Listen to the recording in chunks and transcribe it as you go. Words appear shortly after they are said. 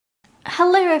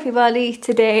Hello everybody,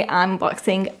 today I'm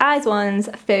unboxing IZ*ONE's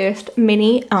first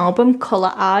mini album,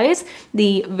 Colour Eyes,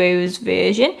 the rose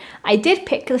version. I did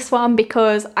pick this one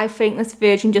because I think this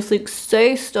version just looks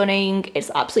so stunning,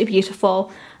 it's absolutely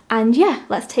beautiful, and yeah,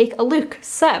 let's take a look.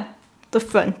 So, the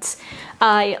front.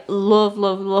 I love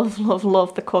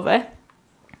the cover.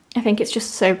 I think it's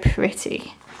just so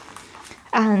pretty.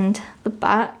 And the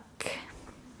back,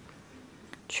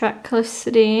 track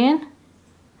listing.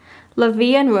 La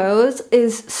Vie en Rose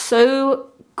is so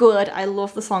good. I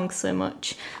love the song so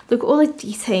much. Look at all the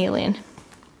detailing.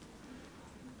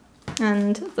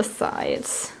 And the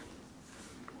sides.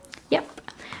 Yep.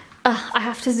 I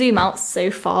have to zoom out so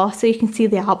far so you can see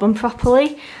the album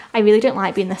properly. I really don't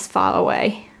like being this far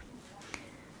away.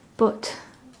 But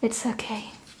it's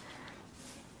okay.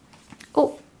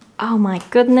 Oh my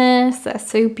goodness, they're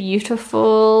so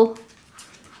beautiful.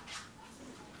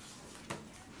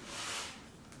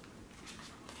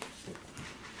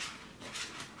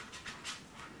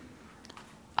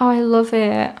 Oh, I love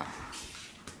it.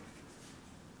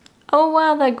 Oh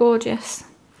wow, they're gorgeous.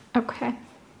 Okay.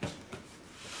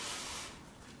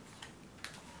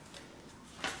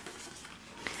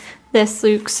 This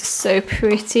looks so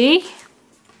pretty.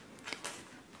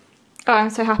 Oh,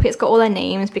 I'm so happy it's got all their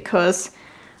names because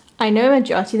I know a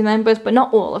majority of the members, but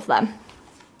not all of them.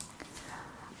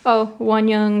 Oh,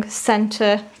 Wonyoung,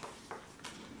 Center.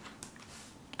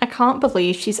 I can't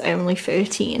believe she's only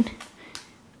 13.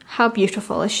 How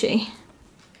beautiful is she?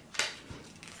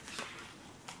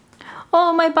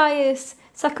 Oh, my bias,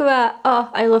 Sakura.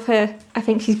 Oh, I love her. I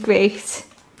think she's great.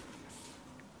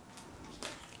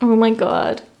 Oh my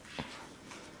god.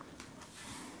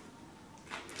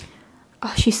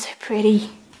 Oh, she's so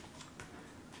pretty.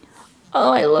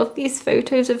 Oh, I love these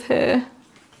photos of her.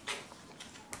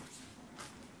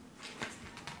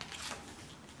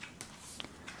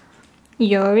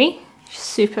 Yuri,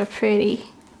 super pretty.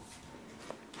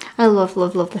 I love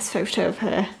this photo of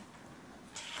her.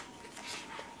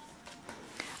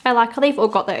 I like how they've all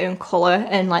got their own colour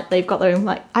and like they've got their own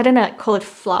like, I don't know, like coloured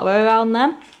flower around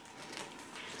them.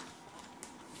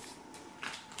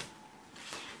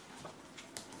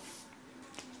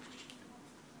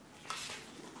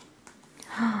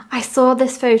 I saw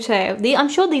this photo. I'm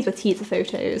sure these were teaser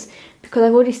photos because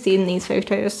I've already seen these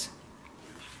photos.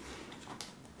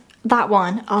 That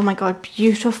one, oh my god,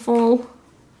 beautiful.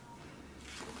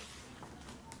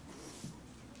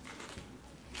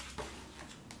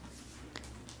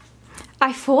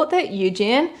 I thought that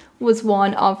Jang was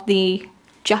one of the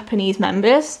Japanese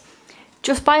members.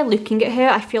 Just by looking at her,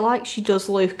 I feel like she does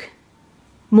look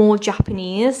more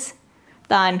Japanese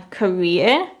than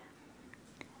Korean.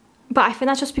 But I think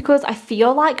that's just because I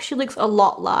feel like she looks a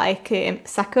lot like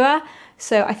Sakura.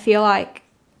 So I feel like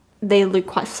they look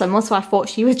quite similar, so I thought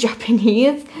she was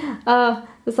Japanese. That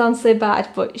sounds so bad,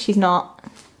 but she's not.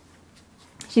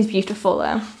 She's beautiful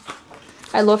though.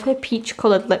 I love her peach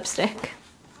coloured lipstick.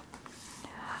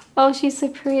 Oh, she's so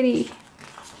pretty.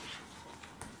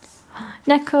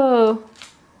 Neko.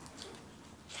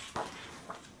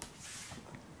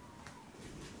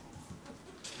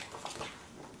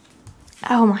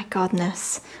 Oh my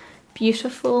goodness.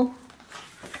 Beautiful.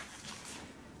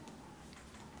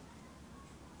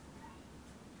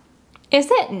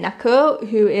 Is it Neko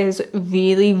who is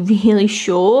really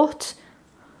short?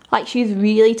 Like she's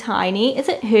really tiny. Is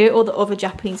it her or the other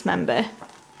Japanese member?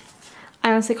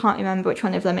 I honestly can't remember which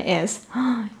one of them it is.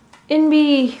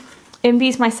 Inbi.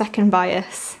 Inbi's my second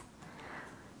bias.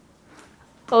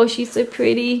 Oh, she's so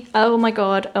pretty. Oh my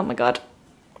god, oh my god.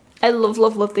 I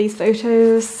love these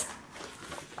photos.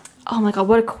 Oh my god,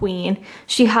 what a queen.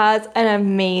 She has an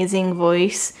amazing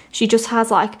voice. She just has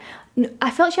like,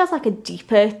 I feel like she has like a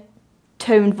deeper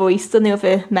toned voice than the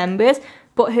other members,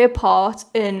 but her part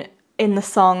in the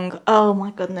song, oh my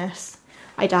goodness,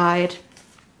 I died.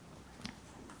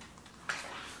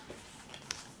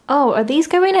 Oh, are these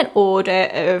going in order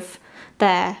of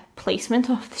their placement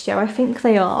of the show? I think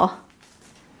they are.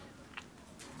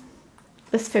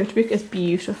 This photo book is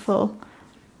beautiful.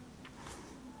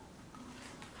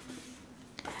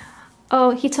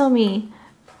 Oh, he told me.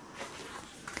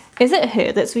 Is it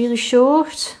her that's really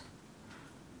short?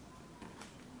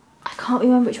 I can't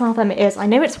remember which one of them it is. I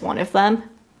know it's one of them.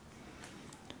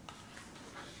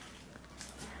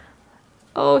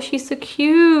 Oh, she's so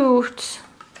cute.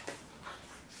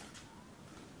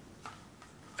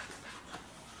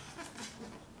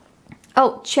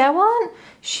 Oh, Chaewon,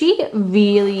 she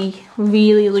really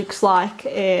looks like,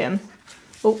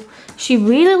 she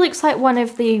really looks like one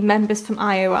of the members from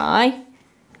IOI.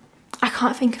 I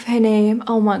can't think of her name,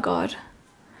 oh my god.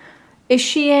 Is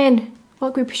she in,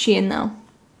 what group is she in though?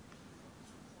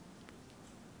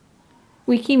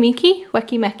 Wiki Miki?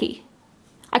 Weki Meki.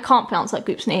 I can't pronounce that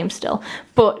group's name still,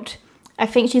 but I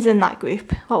think she's in that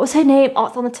group. What was her name? Oh,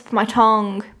 it's on the tip of my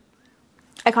tongue.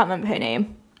 I can't remember her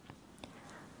name.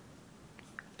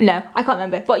 No, I can't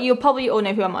remember, but you'll probably all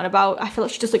know who I'm on about. I feel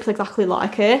like she just looks exactly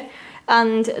like her.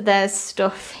 And there's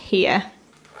stuff here.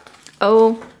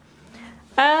 Oh.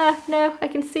 No, I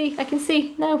can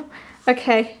see, no.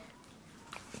 Okay.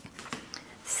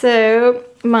 So,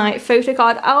 my photo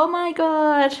card. Oh my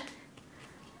god.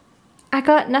 I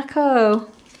got Neko.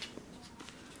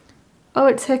 Oh,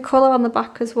 it's her colour on the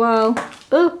back as well.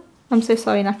 Oh, I'm so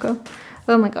sorry, Neko.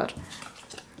 Oh my god.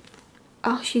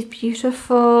 Oh, she's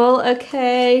beautiful.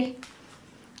 Okay.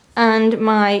 And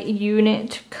my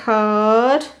unit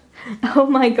card. Oh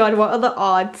my god, what are the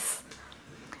odds?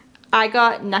 I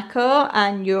got Neko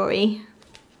and Yuri.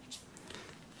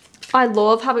 I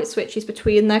love how it switches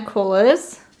between their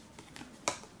colours.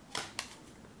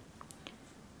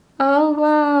 Oh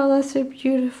wow, that's so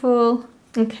beautiful.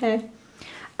 Okay.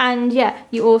 And yeah,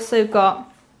 you also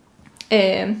got,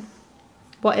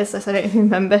 what is this? I don't even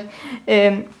remember.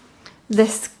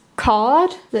 This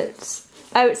card that's,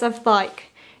 oh, it's of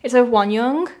like, it's of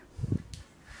Wonyoung.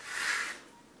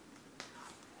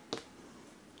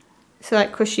 So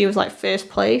like, cause she was like first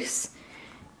place.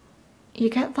 You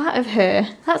get that of her.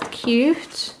 That's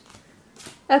cute.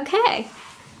 Okay.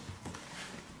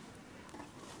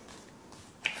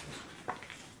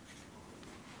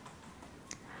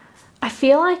 I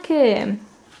feel like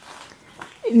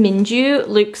Minju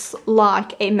looks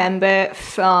like a member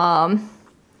from,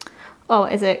 oh,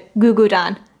 is it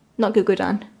Gugudan? Not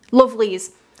Gugudan.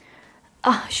 Lovelyz.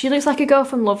 She looks like a girl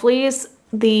from Lovelyz.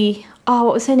 Oh,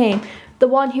 what was her name? The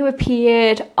one who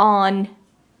appeared on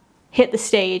Hit the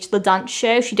Stage, the dance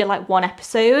show. She did like one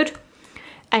episode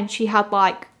and she had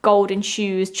like golden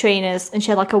shoes, trainers, and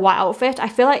she had like a white outfit. I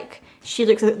feel like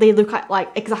they look like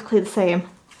exactly the same.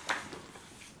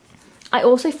 I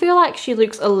also feel like she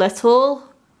looks a little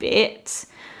bit,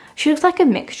 she looks like a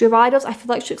mixture of idols. I feel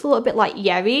like she looks a little bit like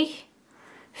Yeri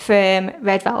from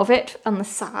Red Velvet on the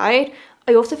side.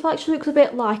 I also feel like she looks a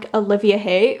bit like Olivia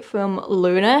Hope from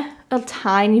Luna, a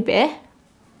tiny bit.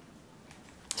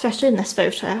 Especially in this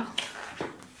photo.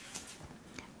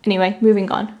 Anyway, moving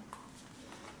on.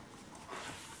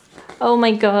 Oh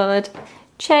my god.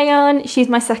 Cheon, she's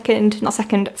my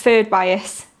third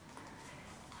bias.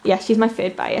 Yeah, she's my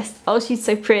third bias. Oh, she's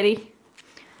so pretty.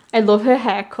 I love her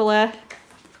hair colour.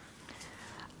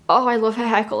 Oh, I love her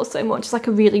hair colour so much. It's like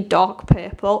a really dark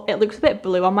purple. It looks a bit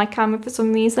blue on my camera for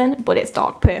some reason, but it's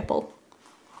dark purple.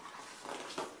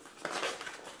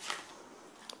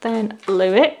 Then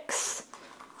lyrics.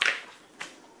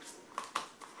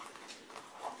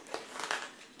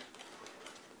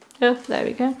 Oh, there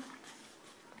we go.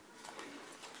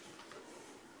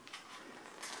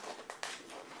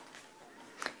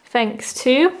 Thanks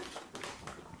to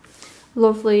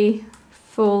lovely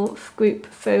full group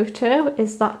photo.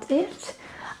 Is that it?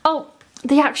 Oh,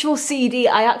 the actual CD.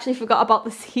 I actually forgot about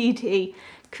the CD.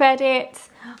 Credits.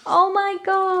 Oh my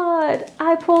god,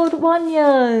 I pulled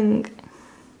Wonyoung.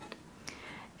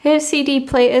 Her CD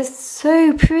player is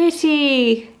so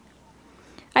pretty.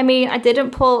 I mean, I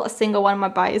didn't pull a single one of my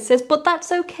biases, but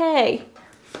that's okay.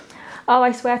 Oh,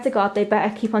 I swear to god, they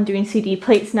better keep on doing CD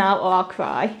plates now or I'll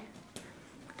cry.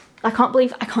 I can't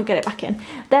believe I can't get it back in.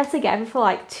 They're together for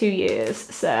like 2 years,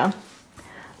 so.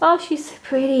 Oh, she's so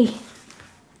pretty.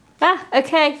 Ah,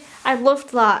 okay, I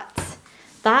loved that.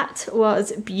 That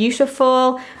was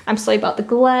beautiful. I'm sorry about the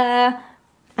glare.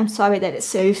 I'm sorry that it's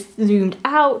so zoomed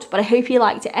out, but I hope you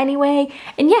liked it anyway.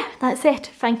 And yeah, that's it.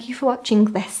 Thank you for watching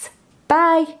this.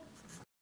 Bye.